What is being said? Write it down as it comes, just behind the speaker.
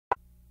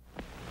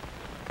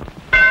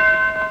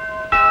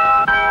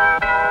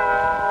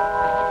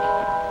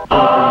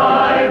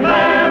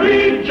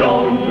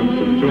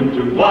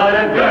What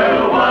a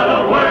girl, what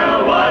a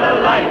world, what a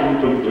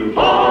life.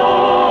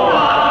 Oh,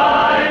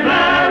 I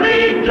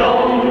married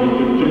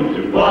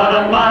Joan. What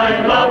a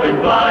mind, loving,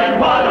 blind,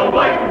 what a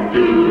wife.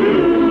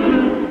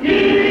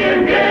 Giddy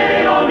and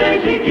gay, all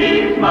day she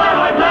keeps my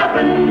heart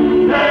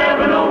laughing.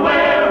 Never know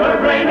where her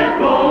brain has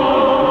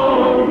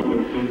gone.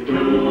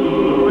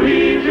 To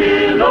each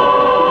his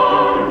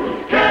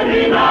own. Can't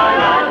deny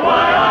that's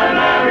why I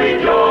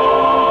married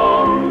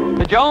Joan.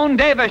 The Joan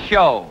Davis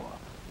Show.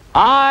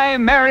 I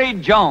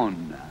Married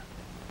Joan.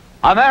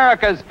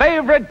 America's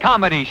favorite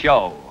comedy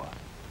show.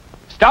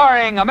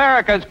 Starring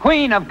America's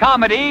queen of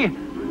comedy,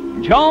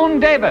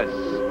 Joan Davis,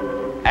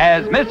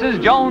 as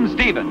Mrs. Joan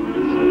Stevens.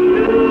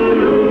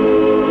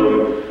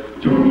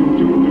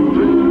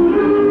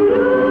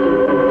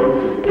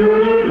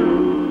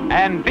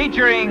 And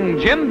featuring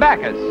Jim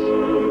Backus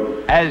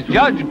as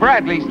Judge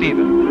Bradley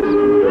Stevens.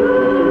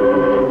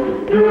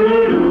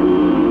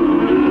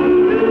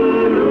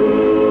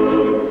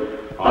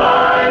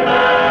 I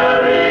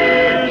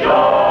married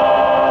Joan.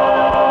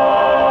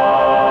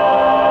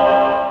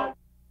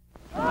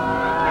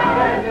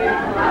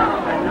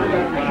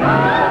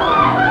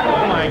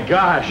 Oh my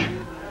gosh.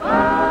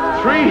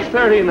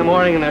 3:30 in the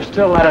morning and they're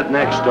still at it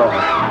next door.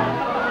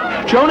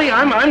 Joni,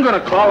 I'm going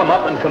to call them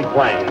up and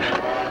complain.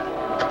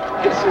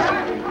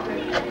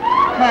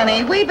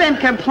 Honey, we've been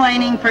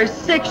complaining for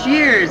 6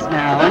 years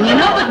now, and you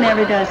know it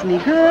never does any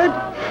good.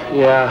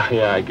 Yeah,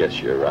 I guess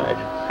you're right.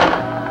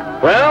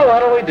 Well, what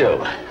do we do?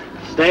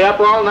 Stay up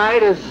all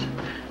night as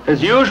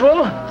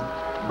usual?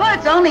 Well,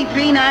 it's only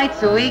 3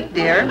 nights a week,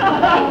 dear.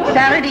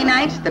 Saturday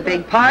night's the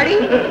big party.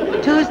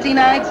 Tuesday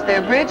night's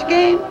their bridge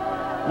game.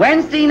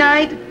 Wednesday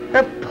night,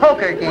 the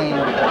poker game.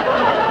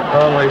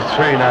 Only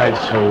 3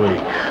 nights a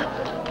week.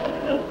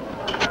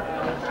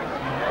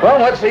 Well,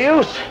 what's the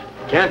use?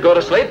 Can't go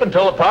to sleep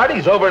until the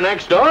party's over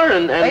next door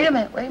and... Wait a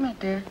minute,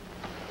 dear.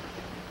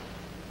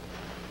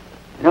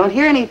 I don't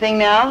hear anything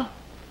now.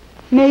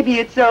 Maybe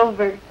it's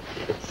over.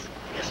 Yes,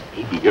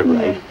 maybe you're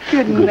right.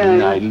 Good night. Good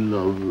night,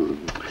 love.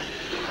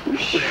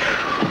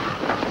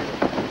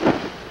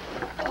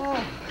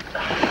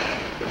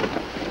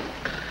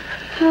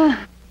 Oh.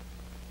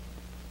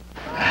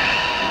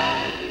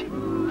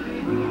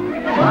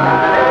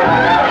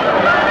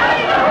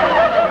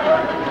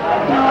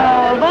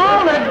 Of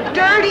all the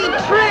dirty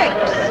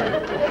tricks.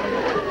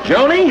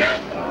 Joni,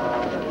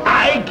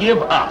 I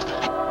give up.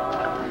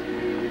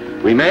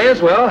 We may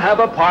as well have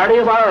a party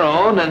of our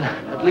own and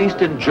at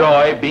least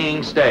enjoy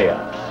being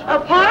stay-ups. A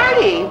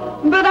party?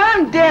 But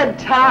I'm dead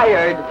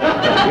tired.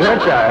 You're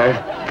tired?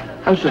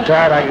 I'm so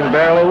tired I can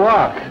barely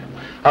walk.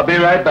 I'll be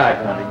right back,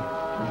 honey.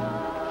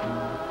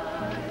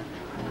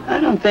 I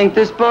don't think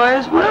this boy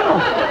is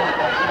well.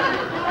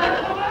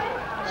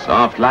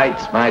 Soft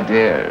lights, my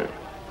dear.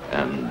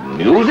 And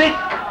music.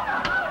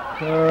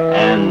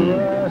 And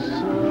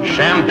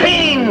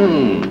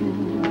champagne.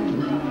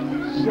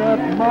 Set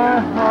my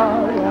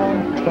heart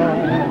on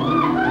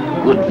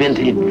fire. Good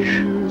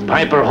vintage.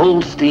 Piper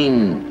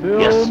Holstein,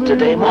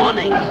 yesterday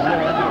morning.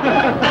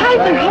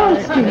 Piper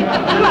Holstein,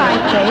 my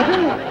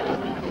favorite.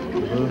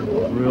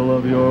 The thrill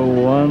of your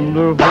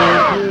wonderful kiss.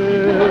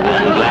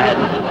 I'm glad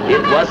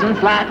it wasn't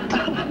flat.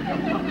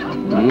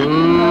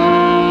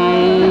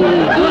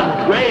 Good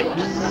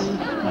grapes.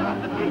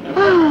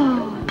 Oh,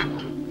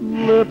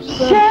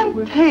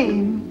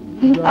 champagne.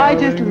 I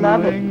just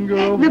love it.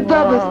 The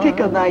bubbles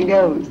tickle my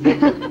nose.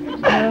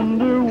 And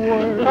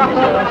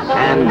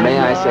may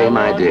I say,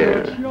 my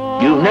dear,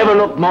 you've never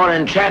looked more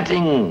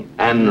enchanting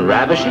and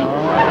ravishing.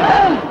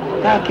 Oh,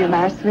 thank you,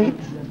 my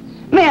sweets.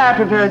 May I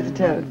propose a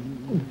toast?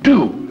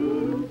 Do.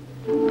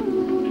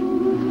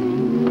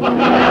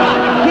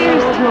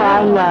 Here's to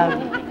our love.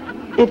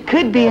 It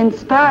could be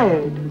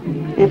inspired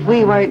if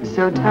we weren't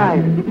so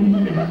tired.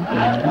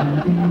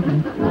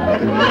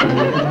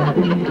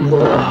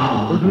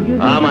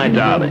 Ah, my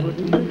darling,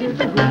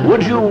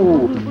 would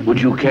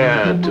you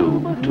care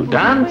to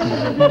dance?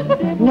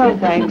 No,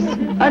 thanks.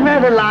 I'd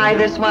rather lie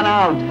this one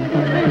out.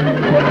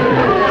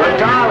 But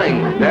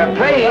darling, they're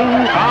playing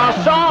our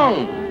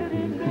song.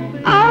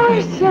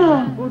 Our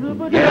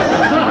song. Yes,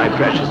 my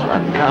precious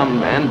one,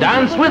 come and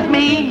dance with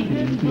me.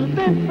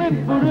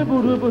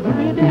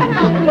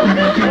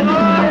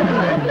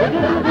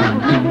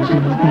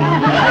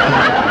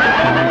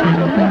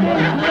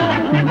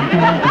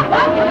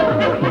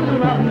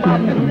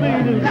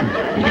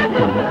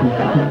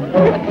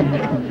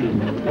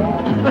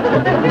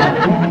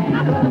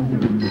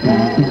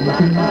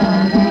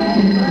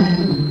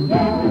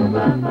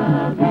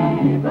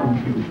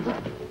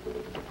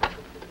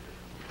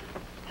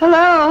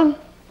 Hello?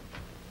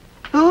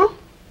 Who?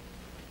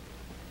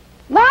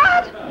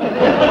 What?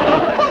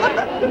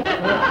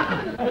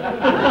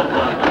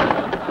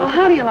 Well,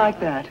 how do you like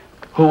that?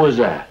 Who was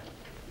that?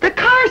 The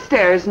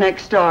Carstairs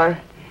next door.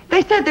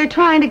 They said they're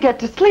trying to get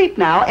to sleep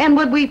now, and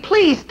would we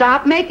please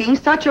stop making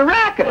such a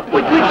racket?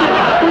 Would we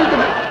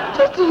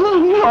just a little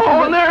more?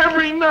 Oh,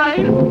 every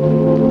night.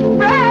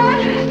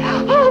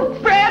 Brad! Oh,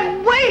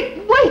 Brad,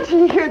 wait till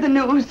you hear the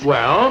news.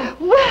 Well?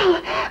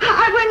 Well,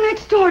 I went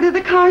next door to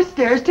the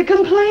Carstairs to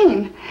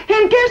complain.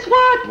 And guess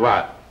what?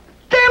 What?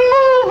 They're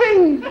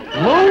moving.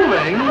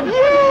 Moving?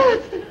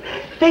 Yes.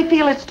 They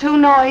feel it's too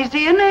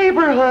noisy a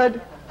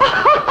neighborhood.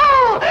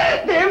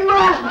 They're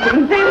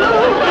moving. They're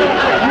moving.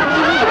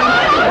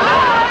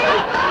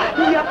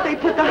 Yep, they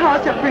put the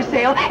house up for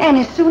sale, and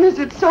as soon as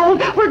it's sold,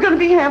 we're going to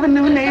be having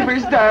new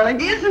neighbors, darling.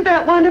 Isn't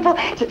that wonderful?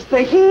 Just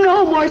think,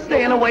 no more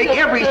staying awake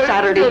every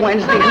Saturday,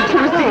 Wednesday, and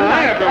Tuesday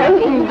night.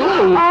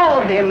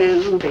 Oh, they're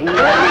moving.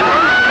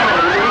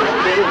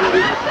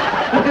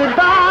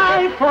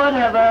 Goodbye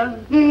forever.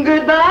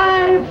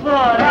 Goodbye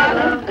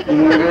forever.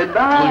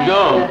 Goodbye.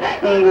 Joan.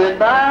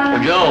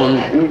 Goodbye.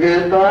 Joan.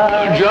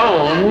 Goodbye.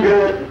 Joan.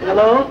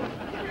 Hello?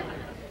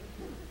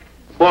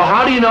 Well,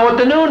 how do you know what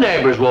the new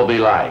neighbors will be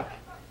like?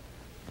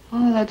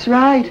 Oh, that's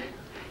right.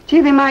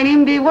 Gee, they might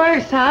even be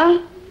worse,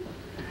 huh?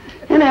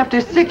 And after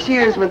 6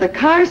 years with the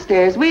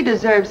Carstairs, we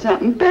deserve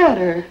something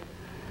better.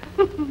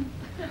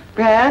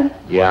 Brad,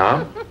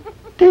 Yeah?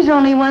 there's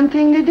only one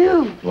thing to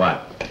do.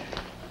 What?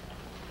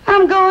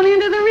 I'm going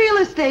into the real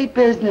estate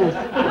business.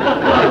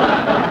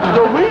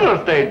 The real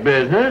estate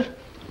business?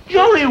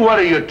 Joey, what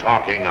are you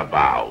talking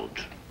about?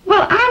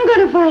 Well, I'm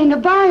going to find a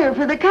buyer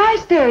for the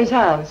Carstairs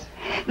house.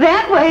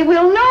 That way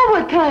we'll know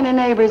what kind of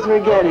neighbors we're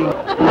getting.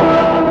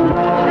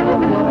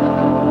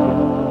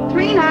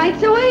 3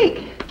 nights a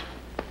week.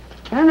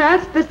 And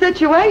that's the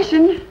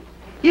situation.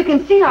 You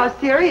can see how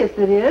serious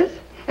it is.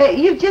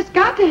 You've just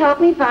got to help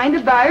me find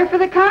a buyer for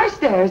the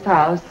Carstairs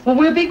house. Well,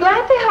 we'll be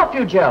glad to help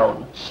you,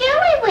 Joan.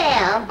 Sure we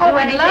will. Oh,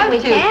 we'd love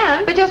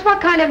to. But just what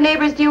kind of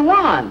neighbors do you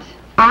want?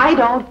 I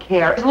don't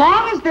care, as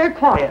long as they're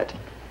quiet.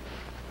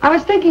 I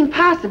was thinking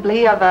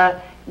possibly of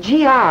a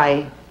GI,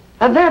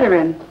 a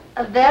veteran.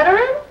 A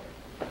veteran?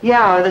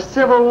 Yeah, or the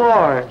Civil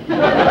War.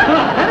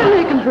 That'd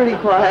make them pretty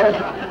quiet.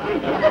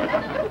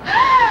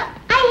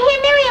 I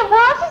hear Miriam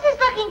Walters is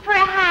looking for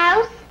a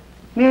house.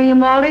 Miriam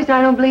Walters,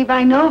 I don't believe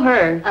I know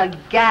her. A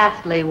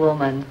ghastly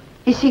woman.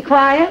 Is she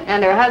quiet?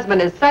 And her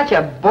husband is such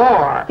a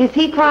bore. Is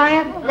he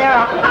quiet? They're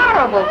a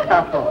horrible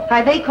couple.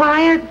 Are they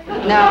quiet?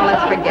 No,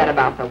 let's forget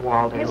about the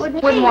Walters.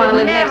 Wouldn't want to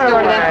live next never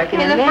door to work. them.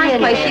 In the first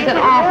place, she's an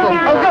awful...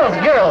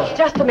 Oh, girls,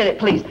 just a minute,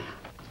 please.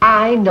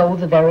 I know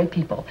the very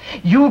people.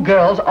 You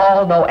girls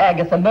all know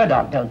Agatha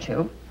Murdoch, don't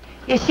you?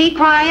 Is she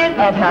quiet?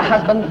 And her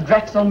husband,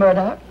 Drexel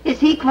Murdoch. Is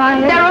he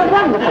quiet? They're a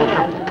wonderful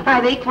couple. Are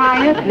they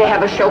quiet? They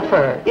have a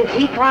chauffeur. Is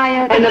he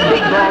quiet? And a big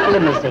black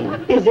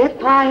limousine. Is it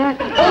quiet?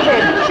 Oh,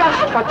 they're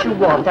just what you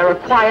want. They're a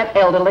quiet,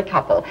 elderly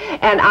couple.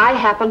 And I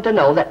happen to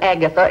know that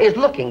Agatha is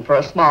looking for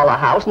a smaller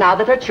house now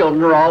that her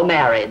children are all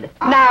married.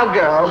 Now,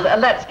 girls,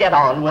 let's get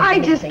on with I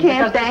the just meeting,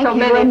 can't because thank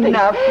there's you so many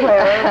enough, things.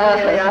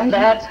 Clara.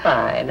 That's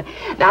fine.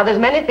 Now, there's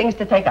many things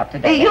to take up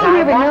today. Hey, you'll and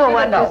I never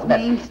want know you to what this that-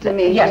 means to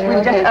me. Yes,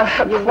 we'll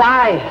just...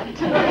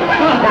 quiet.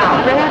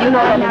 Now, Brad, you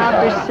know been that out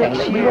for interesting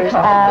 6 that we were years.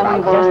 talking All about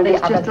we want the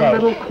is other just a day.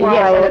 little Yes,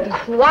 quiet.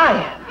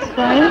 quiet.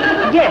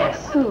 Quiet?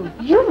 Yes. Who?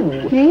 You.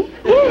 Me?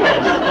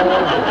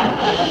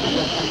 Yes.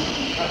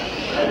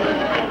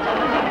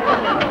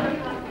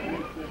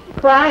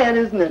 Quiet,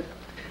 isn't it?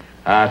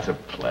 That's a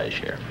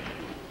pleasure.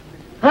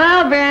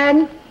 Well,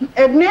 Brad,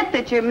 admit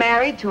that you're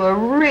married to a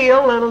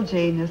real little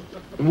genius.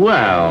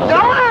 Well... Go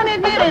on,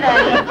 admit it,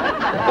 Eddie.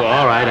 Well,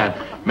 all right, I'm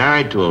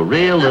married to a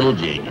real little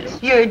genius.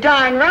 You're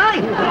darn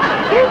right.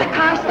 Here the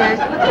Carstairs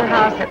put their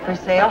house up for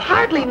sale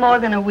hardly more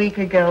than a week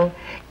ago.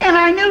 And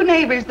our new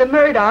neighbors, the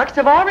Murdochs,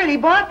 have already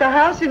bought the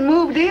house and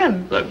moved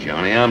in. Look,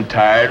 Johnny, I'm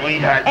tired. We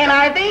had... And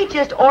are they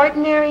just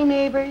ordinary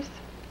neighbors?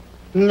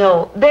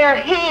 No, they're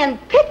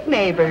hand-picked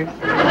neighbors.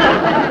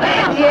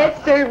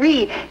 Yes,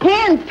 sirree.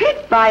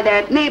 Hand-picked by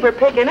that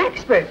neighbor-picking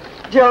expert,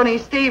 Joni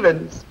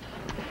Stevens.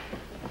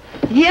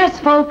 Yes,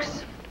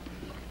 folks.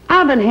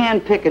 I've been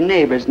hand-picking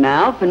neighbors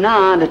now for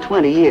nigh on to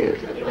 20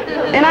 years.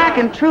 And I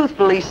can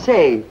truthfully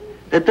say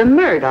that the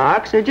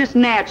Murdochs are just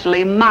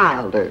naturally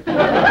milder,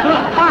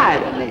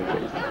 quieter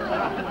neighbors.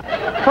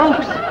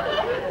 Folks,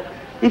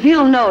 if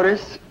you'll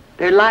notice,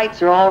 their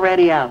lights are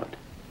already out,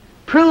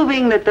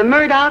 proving that the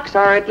Murdochs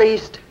are at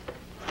least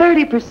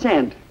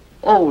 30%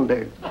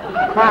 older,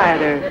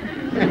 quieter,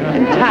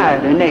 and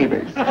tireder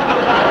neighbors.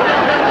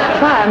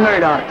 Try a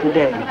Murdoch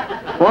today,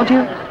 won't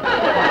you?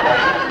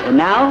 And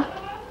now,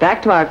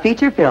 back to our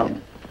feature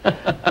film.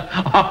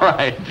 All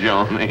right,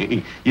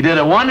 Joni. You did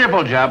a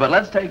wonderful job, but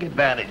let's take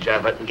advantage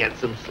of it and get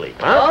some sleep,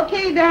 huh?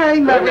 Okay,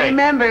 darling, but Okay.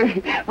 remember,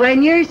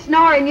 when you're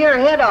snoring your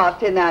head off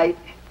tonight,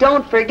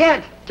 don't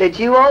forget that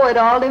you owe it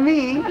all to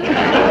me. Good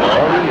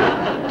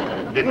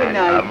Good night,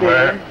 night,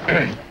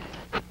 dear.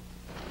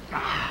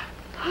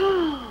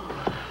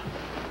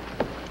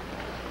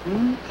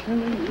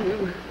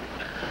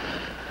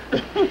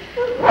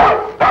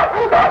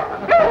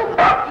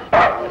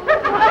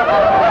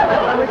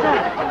 What was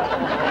that?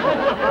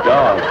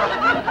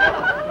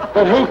 Dogs.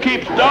 But who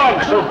keeps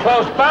dogs so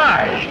close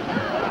by?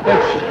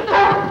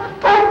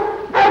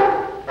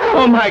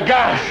 Oh, my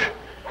gosh.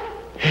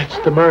 It's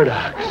the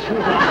Murdochs.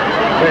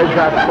 They've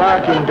got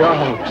barking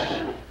dogs.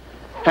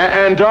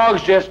 And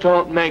dogs just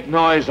don't make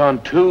noise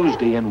on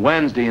Tuesday and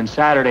Wednesday and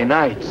Saturday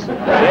nights.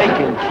 They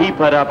can keep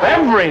it up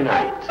every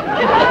night.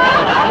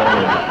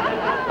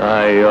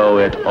 I owe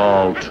it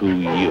all to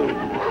you.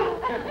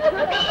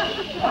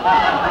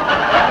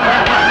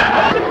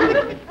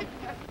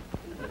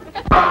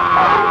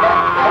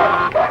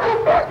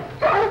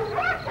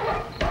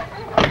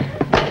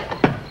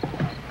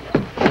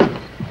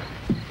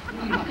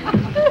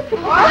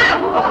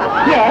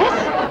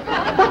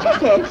 Yes? What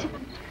is it?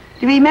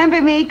 Do you remember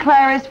me,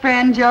 Clara's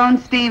friend, Joan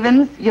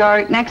Stevens,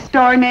 your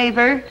next-door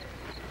neighbor?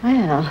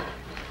 Well,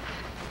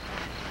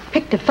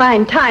 picked a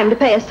fine time to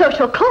pay a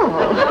social call.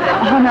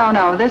 Oh,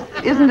 no, this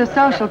isn't a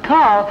social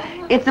call.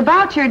 It's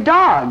about your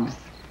dogs.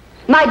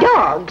 My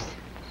dogs?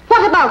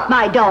 What about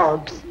my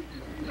dogs?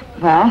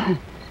 Well,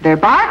 they're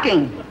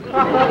barking.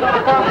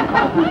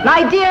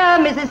 My dear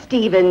Mrs.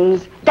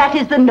 Stevens, that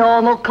is the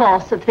normal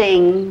course of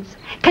things.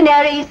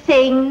 Canaries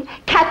sing,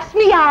 cats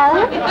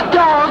meow,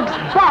 dogs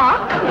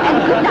bark,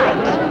 and good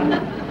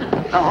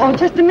night. Oh,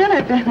 just a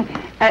minute.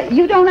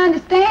 You don't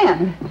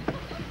understand.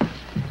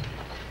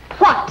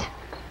 What?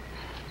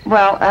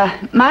 Well,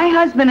 my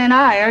husband and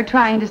I are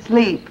trying to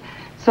sleep.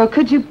 So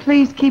could you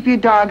please keep your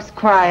dogs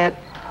quiet?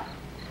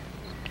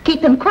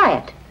 Keep them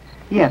quiet.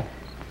 Yeah.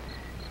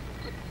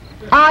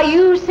 Are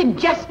you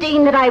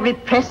suggesting that I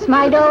repress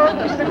my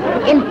dogs?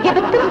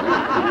 Inhibit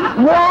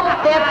them?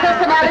 Warp their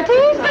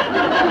personalities?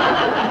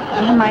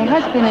 Well, my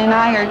husband and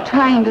I are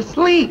trying to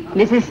sleep.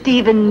 Mrs.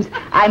 Stevens,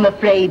 I'm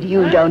afraid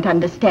you don't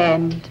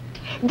understand.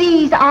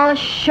 These are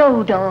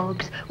show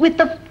dogs with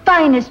the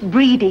finest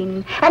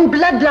breeding and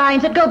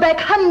bloodlines that go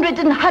back hundreds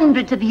and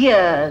hundreds of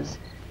years.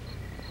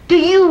 Do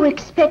you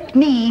expect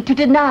me to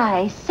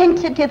deny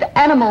sensitive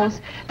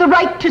animals the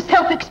right to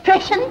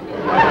self-expression?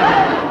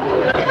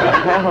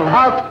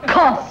 Of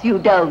course you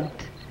don't.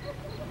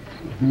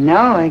 No,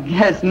 I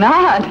guess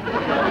not.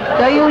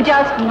 So you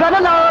just run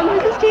along,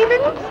 Mrs.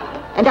 Stevens?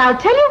 And I'll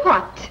tell you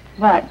what.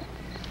 What?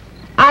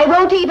 I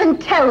won't even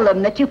tell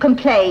them that you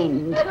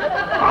complained.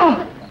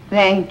 Oh,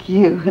 thank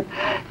you.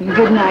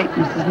 Good night,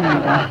 Mrs.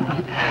 Murdoch.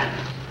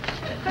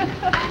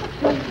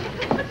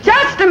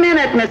 Just a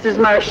minute, Mrs.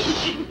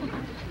 Murdoch.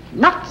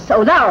 Not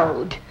so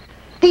loud.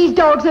 These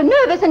dogs are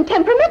nervous and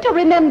temperamental,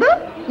 remember?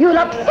 You'll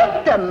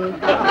upset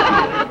them.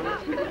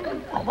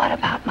 Well, what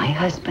about my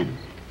husband?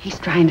 He's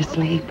trying to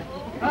sleep.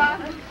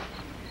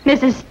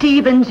 Mrs.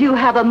 Stevens, you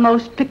have a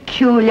most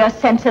peculiar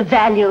sense of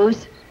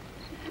values.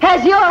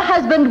 Has your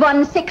husband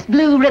won 6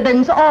 blue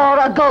ribbons or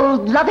a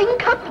gold loving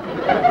cup?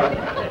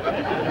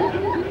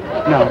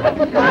 No.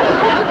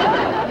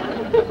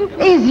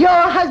 Is your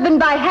husband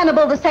by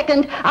Hannibal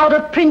II out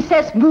of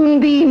Princess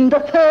Moonbeam III?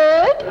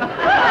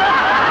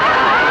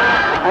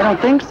 I don't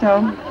think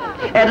so.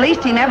 At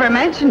least he never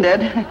mentioned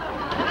it.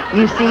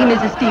 You see,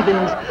 Mrs.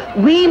 Stevens,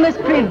 we must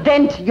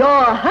prevent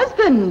your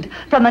husband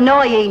from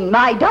annoying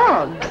my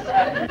dogs.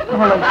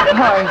 Well, of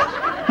course.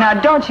 Now,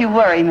 don't you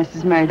worry,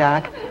 Mrs.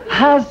 Murdoch.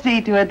 I'll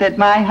see to it that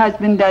my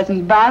husband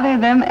doesn't bother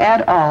them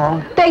at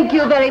all. Thank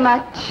you very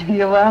much.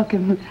 You're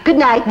welcome. Good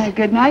night.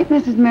 Good night,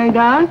 Mrs.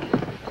 Murdoch.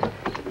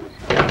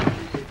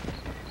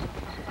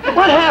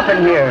 What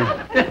happened here?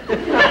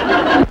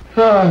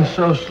 Oh,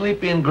 so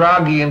sleepy and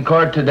groggy in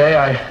court today,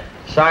 I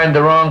signed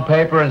the wrong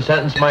paper and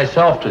sentenced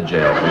myself to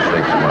jail for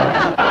 6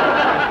 months.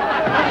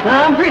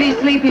 Well, I'm pretty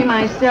sleepy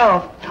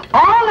myself.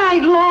 All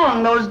night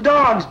long, those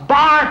dogs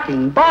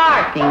barking.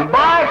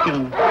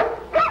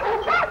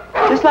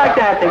 Just like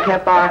that, they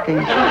kept barking.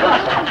 They're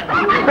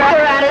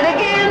at it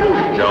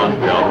again. Joan,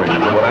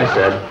 remember what I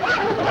said.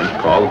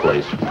 Call the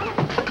police.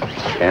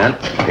 Can't,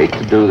 hate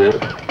to do this.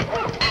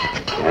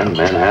 And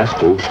men has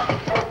to.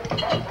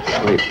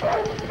 Wait.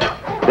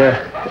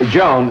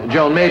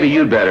 Joan, maybe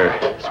you'd better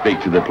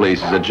speak to the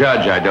police. As a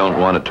judge, I don't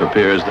want it to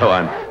appear as though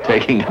I'm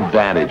taking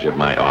advantage of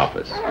my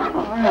office. All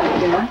right,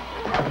 dear.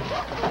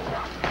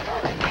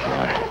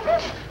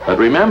 But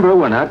remember,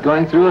 we're not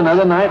going through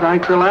another night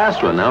like the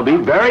last one. Now, be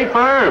very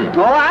firm.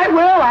 Oh, I will.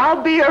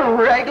 I'll be a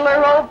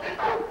regular old...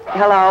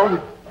 Hello?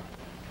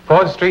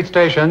 4th Street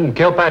Station,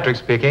 Kilpatrick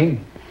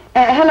speaking.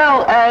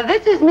 Hello,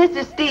 this is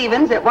Mrs.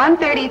 Stevens at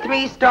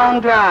 133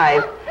 Stone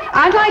Drive.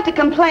 I'd like to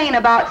complain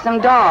about some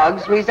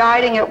dogs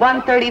residing at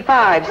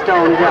 135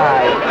 Stone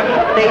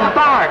Drive. They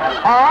bark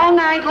all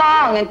night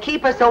long and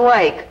keep us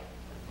awake.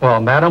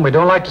 Well, madam, we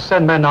don't like to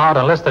send men out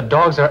unless the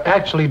dogs are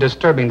actually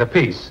disturbing the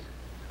peace.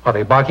 Are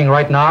they barking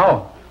right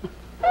now?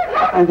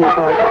 Are they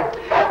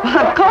barking? Well,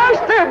 of course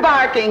they're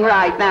barking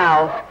right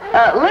now.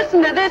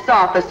 Listen to this,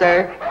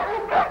 officer.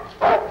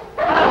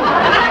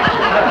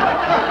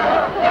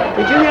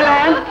 Did you hear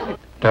that?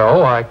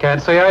 No, I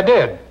can't say I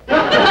did.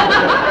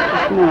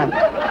 None.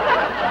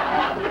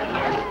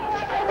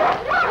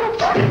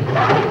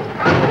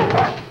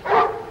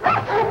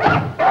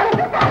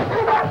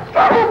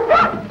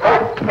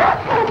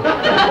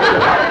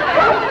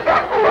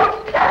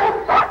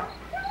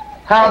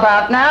 How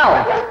about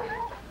now?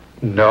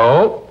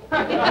 No. You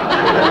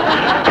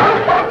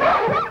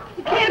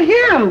can't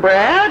hear him,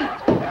 Brad.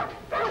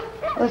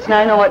 Listen,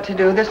 I know what to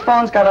do. This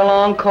phone's got a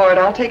long cord.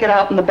 I'll take it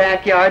out in the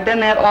backyard. Then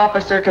that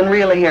officer can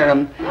really hear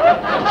him.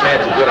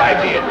 That's a good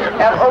idea,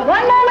 dear.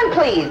 One moment,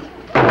 please.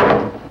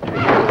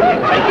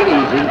 Take it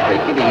easy.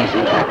 Take it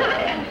easy.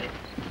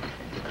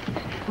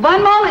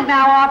 One moment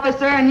now,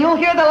 officer, and you'll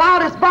hear the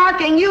loudest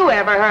barking you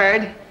ever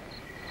heard.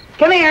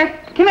 Come here.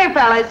 Come here,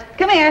 fellas.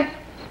 Come here.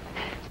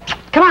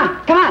 Come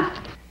on. Come on.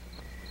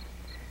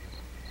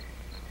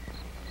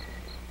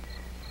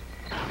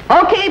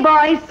 Okay,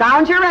 boys,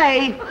 sound your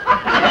ray.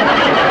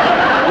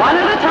 One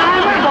at a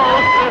time or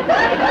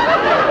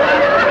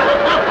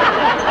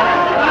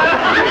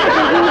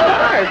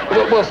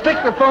both. We'll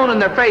stick the phone in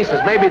their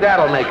faces. Maybe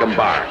that'll make them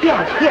bark.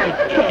 Here.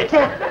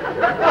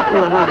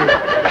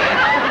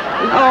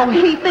 Oh,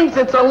 he thinks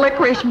it's a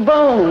licorice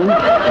bone.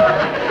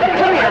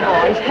 Come here,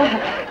 boys.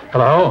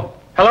 Hello?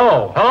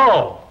 Hello?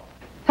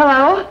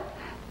 Hello?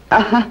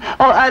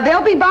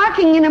 They'll be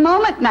barking in a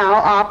moment now,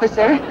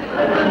 officer.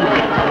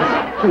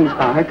 Please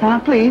bark, huh?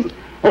 Please.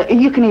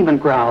 You can even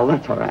growl.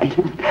 That's all right.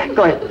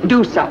 Go ahead.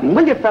 Do something.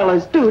 Will you,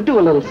 fellas? Do a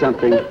little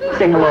something.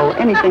 Say hello.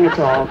 Anything at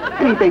all.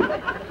 Anything.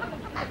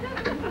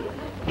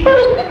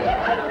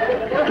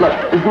 Look,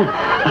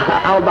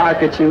 I'll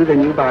bark at you,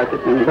 then you bark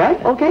at me, right?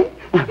 Okay?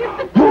 Now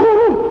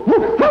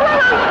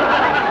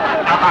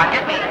bark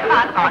at me. Come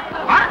on, bark,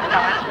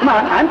 fellas. Come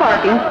on, I'm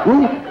barking.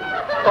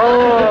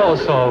 Oh,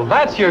 so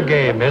that's your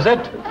game, is it?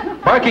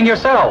 Barking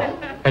yourself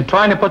and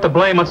trying to put the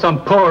blame on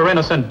some poor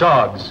innocent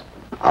dogs.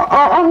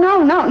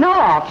 No,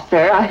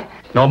 officer.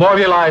 No more of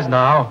your lies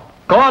now.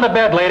 Go on to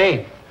bed,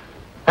 lady.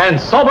 And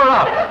sober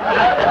up.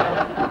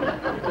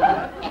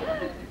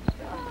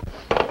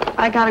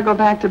 I gotta go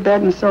back to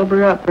bed and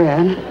sober up,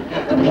 Brad. Isn't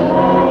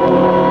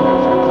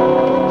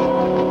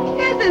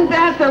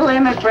that the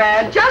limit,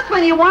 Brad? Just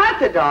when you want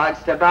the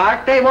dogs to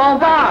bark, they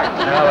won't bark.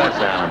 Well, that's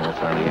animals,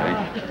 honey.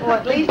 Well,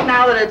 at least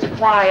now that it's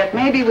quiet,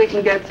 maybe we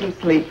can get some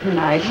sleep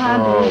tonight, huh?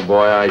 Oh,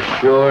 boy, I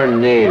sure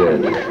need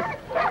it.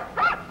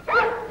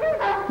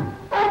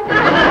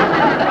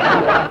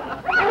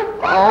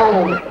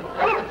 Oh.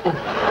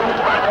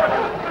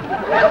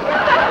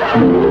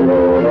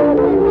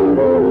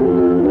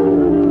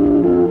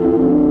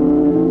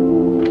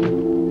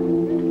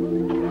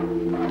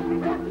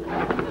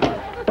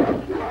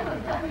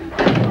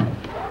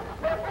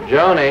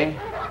 Joni,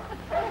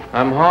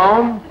 I'm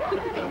home.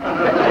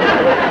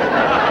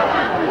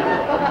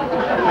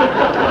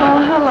 Oh,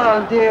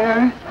 hello,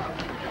 dear.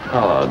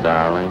 Hello,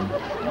 darling.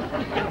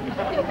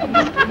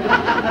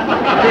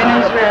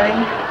 Dinner's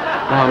ready.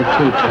 Oh, I'm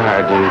too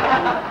tired to eat.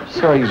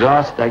 So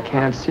exhausted I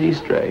can't see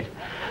straight.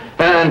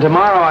 And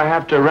tomorrow I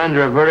have to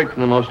render a verdict in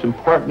the most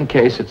important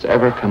case that's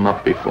ever come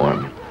up before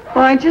me.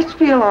 Well, I just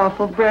feel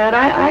awful, Brad.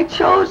 I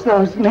chose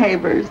those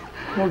neighbors.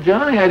 Well,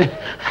 Johnny, I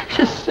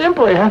just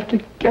simply have to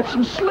get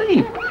some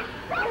sleep.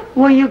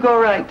 Well, you go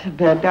right to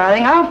bed,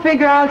 darling. I'll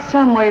figure out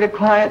some way to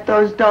quiet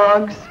those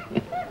dogs.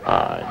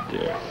 Ah,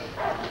 dear.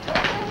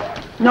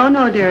 No,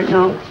 dear.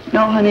 No,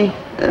 honey.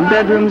 The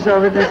bedroom's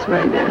over this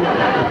way, dear.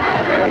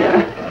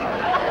 Yeah.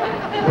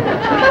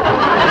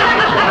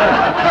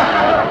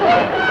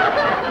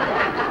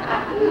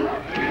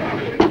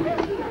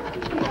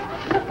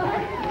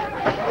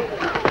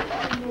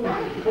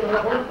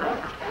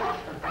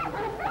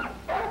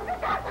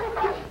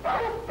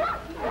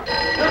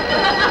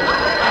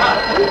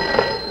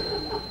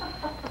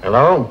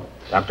 Hello?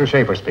 Dr.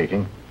 Schaefer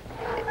speaking.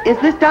 Is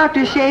this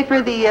Dr.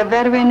 Schaefer, the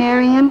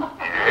veterinarian?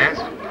 Yes?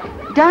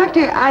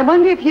 Doctor, I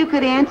wonder if you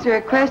could answer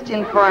a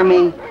question for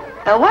me.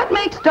 What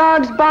makes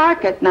dogs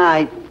bark at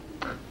night?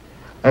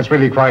 That's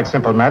really quite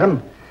simple,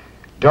 madam.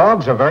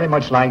 Dogs are very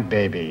much like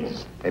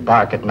babies. They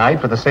bark at night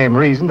for the same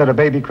reason that a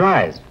baby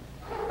cries.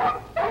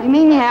 You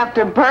mean you have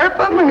to burp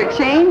them or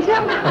change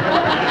them?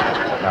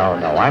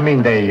 No, I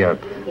mean they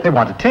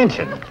want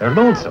attention. They're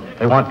lonesome.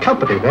 They want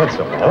company, that's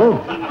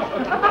all.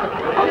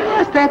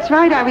 Yes, that's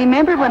right. I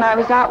remember when I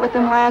was out with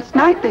them last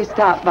night, they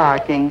stopped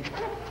barking.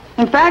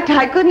 In fact,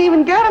 I couldn't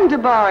even get them to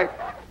bark.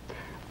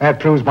 That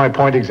proves my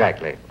point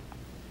exactly.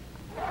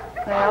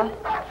 Well,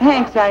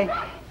 thanks. I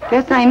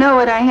guess I know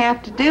what I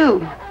have to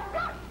do.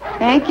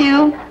 Thank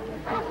you.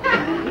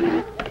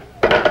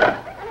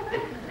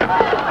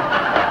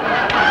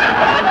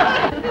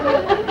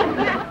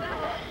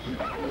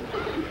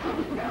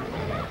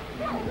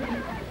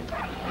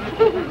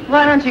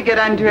 Why don't you get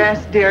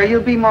undressed, dear?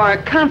 You'll be more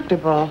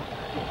comfortable.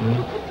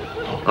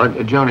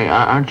 Joni,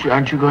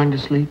 aren't you going to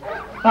sleep?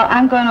 Well,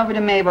 I'm going over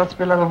to Mabel's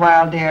for a little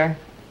while, dear.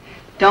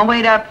 Don't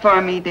wait up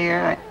for me,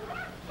 dear.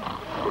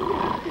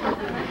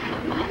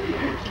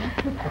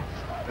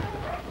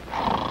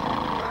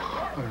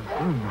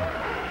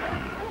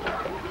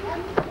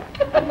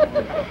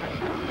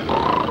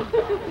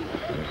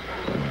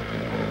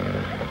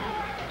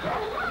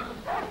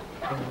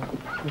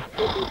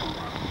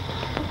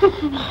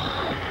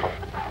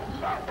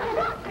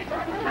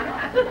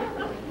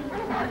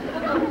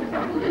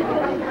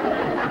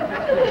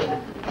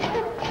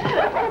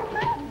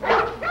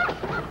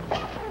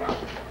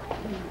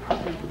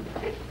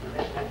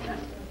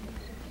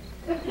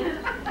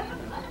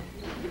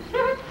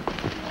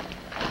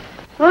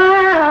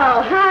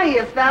 Well, how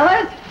you,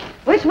 fellas.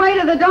 Which way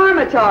to the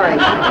dormitory?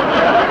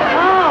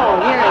 Oh,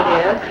 here it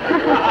is.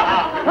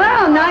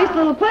 Well, nice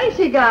little place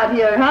you got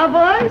here, huh,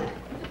 boys?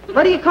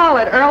 What do you call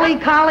it, early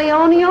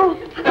colonial?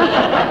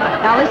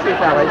 Now, listen,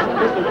 fellas.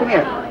 Listen, come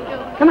here.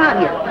 Come out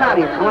here. Come out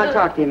here. I want to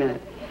talk to you a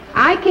minute.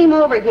 I came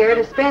over here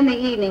to spend the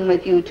evening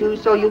with you two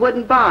so you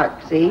wouldn't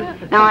bark, see?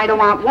 Now, I don't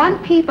want one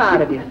peep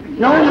out of you.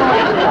 No noise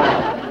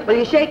at all. Will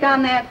you shake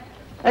on that?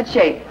 Let's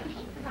shake.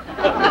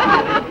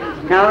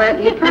 Now,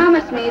 you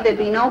promised me there'd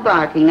be no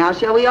barking. Now,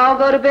 shall we all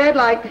go to bed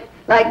like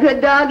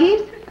good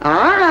doggies?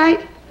 All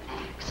right.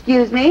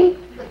 Excuse me.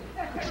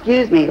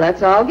 Excuse me.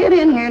 Let's all get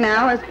in here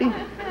now.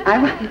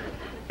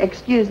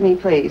 Excuse me,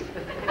 please.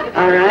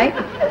 All right?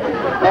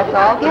 Let's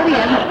all get in.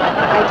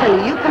 I tell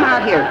you, you come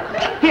out here.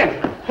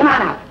 Here, come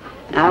on out.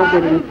 I'll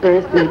get in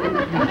first.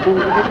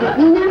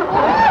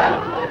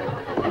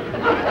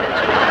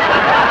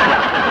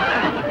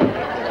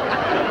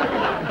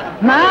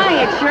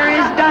 My, it sure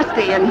is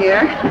dusty in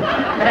here.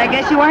 But I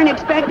guess you weren't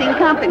expecting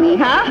company,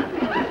 huh?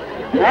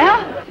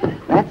 Well,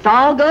 let's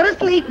all go to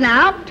sleep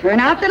now. Turn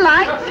out the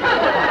lights.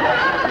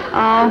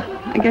 Oh,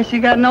 I guess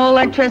you got no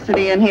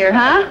electricity in here,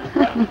 huh?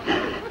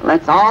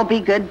 Let's all be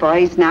good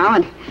boys now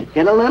and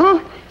get a little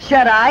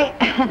shut-eye.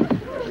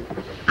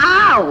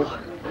 Ow!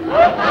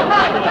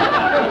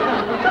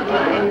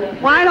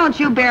 Why don't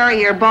you bury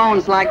your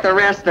bones like the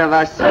rest of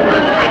us?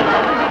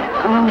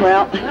 Oh,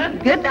 well,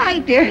 good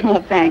night, dear.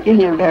 Well, thank you.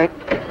 You're very...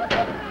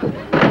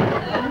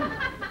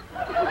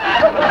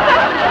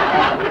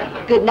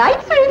 Good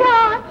night,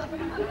 sweetheart.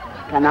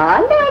 Come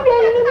on,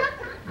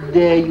 Mary.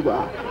 There you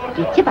are.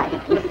 Get your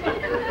vitamins.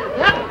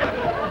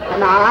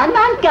 Come on,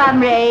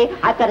 Montgomery.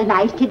 I've got a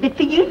nice tidbit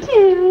for you,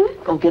 too.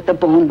 Go get the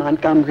bone,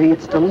 Montgomery.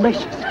 It's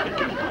delicious.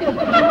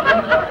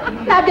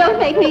 Now, don't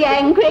make me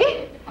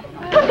angry.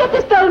 Come get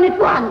this bone at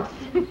once.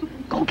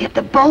 Go get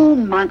the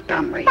bone,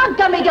 Montgomery.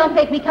 Montgomery, don't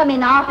make me come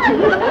in after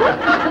you.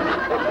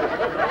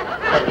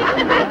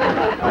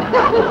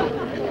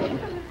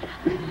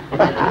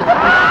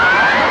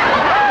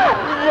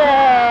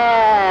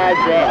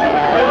 There.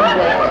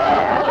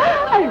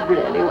 I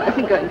really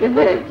wasn't going to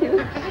hurt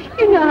you.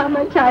 You know how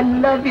much I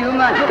love you,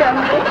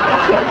 Montgomery.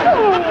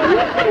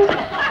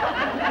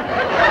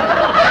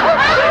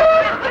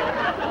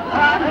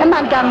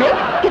 Montgomery,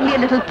 give me a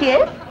little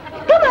kiss.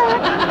 Come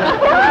on.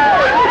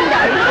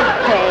 Nice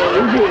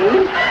baby.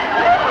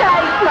 Good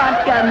night,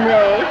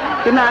 Montgomery.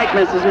 Good night,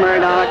 Mrs.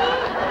 Murdoch.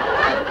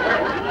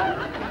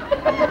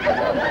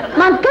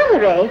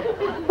 Montgomery,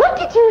 what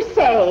did you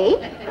say?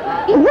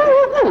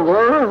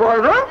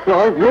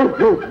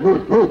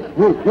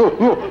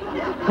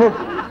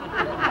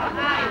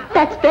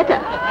 That's better.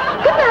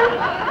 Good night.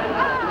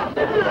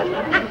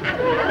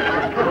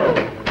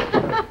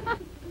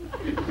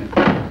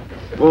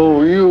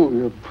 Oh,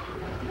 you.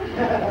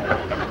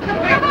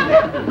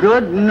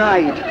 Good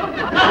night.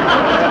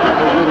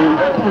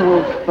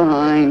 Oh,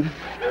 fine.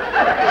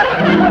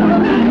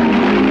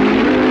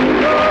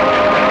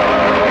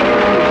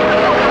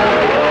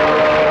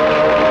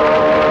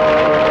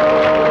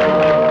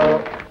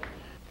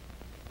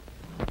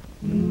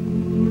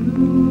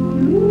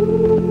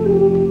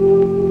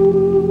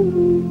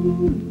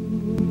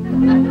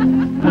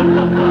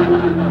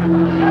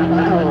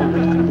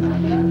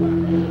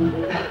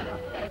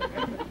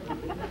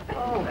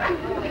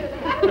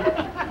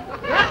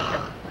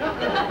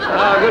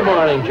 Good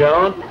morning,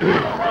 Joan.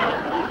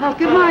 Oh,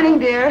 good morning,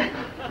 dear.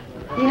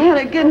 You had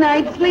a good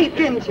night's sleep,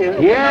 didn't you?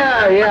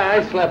 Yeah,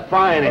 I slept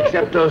fine,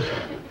 except those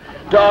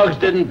dogs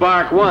didn't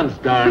bark once,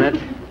 darn it.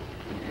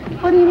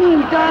 What do you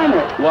mean, darn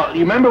it? Well,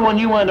 you remember when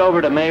you went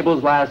over to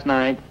Mabel's last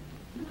night?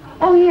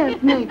 Oh,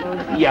 yes, Mabel.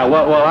 Yeah,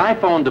 well, I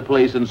phoned the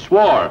police and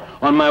swore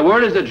on my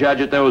word as a judge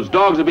that those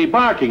dogs would be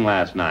barking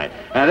last night.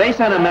 And they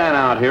sent a man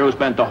out here who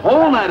spent the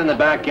whole night in the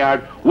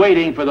backyard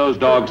waiting for those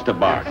dogs to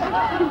bark.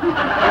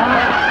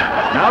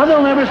 Now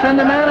they'll never send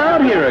a man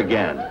out here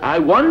again. I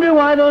wonder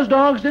why those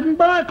dogs didn't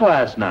bark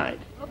last night.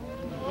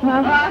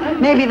 Well,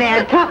 maybe they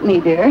had company,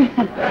 dear.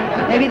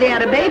 Maybe they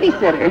had a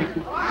babysitter.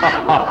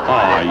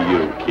 Are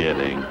you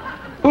kidding?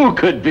 Who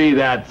could be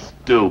that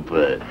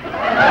stupid?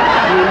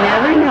 You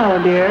never know,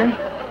 dear.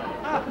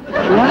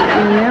 What?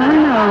 You never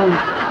know.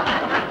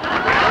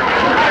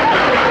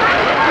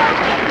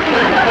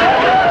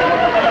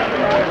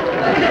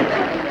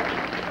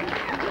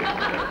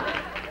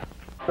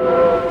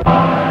 I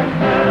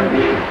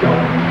married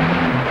Joan.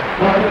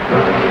 What a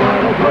girl, what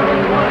a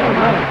world, what a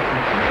life.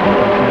 Oh,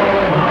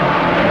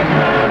 I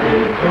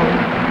married Joan.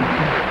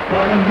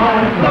 What a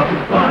mind, love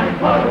is blind,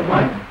 what a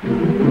wife.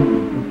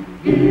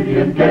 Giddy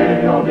and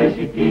gay, all day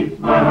she keeps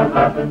my heart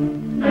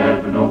laughing.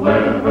 Never know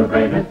where her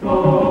brain has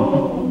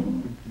gone.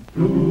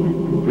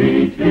 To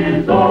each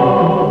his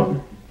own.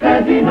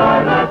 Can't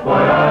deny that's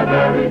why I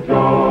married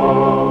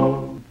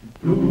Joan.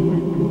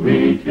 To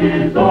each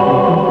his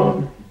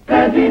own.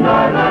 Can't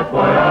deny that's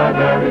why I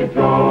married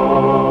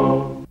Joan.